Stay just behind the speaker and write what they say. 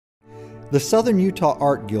The Southern Utah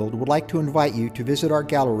Art Guild would like to invite you to visit our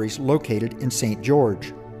galleries located in St.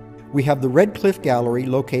 George. We have the Red Cliff Gallery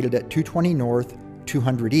located at 220 North,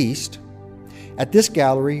 200 East. At this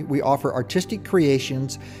gallery, we offer artistic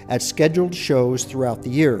creations at scheduled shows throughout the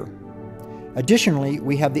year. Additionally,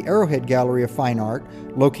 we have the Arrowhead Gallery of Fine Art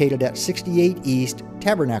located at 68 East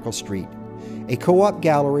Tabernacle Street, a co-op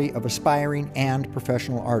gallery of aspiring and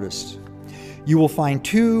professional artists. You will find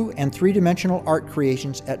 2- and 3-dimensional art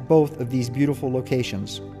creations at both of these beautiful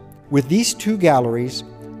locations. With these 2 galleries,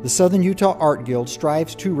 the Southern Utah Art Guild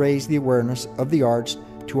strives to raise the awareness of the arts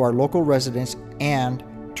to our local residents and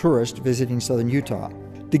tourists visiting Southern Utah.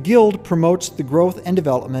 The Guild promotes the growth and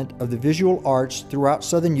development of the visual arts throughout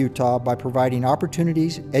Southern Utah by providing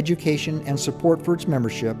opportunities, education, and support for its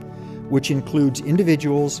membership, which includes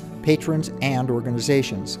individuals, patrons, and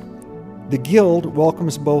organizations. The Guild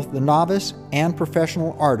welcomes both the novice and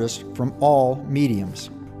professional artists from all mediums.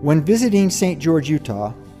 When visiting St. George,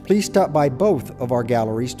 Utah, please stop by both of our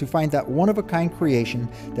galleries to find that one-of-a-kind creation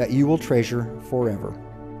that you will treasure forever.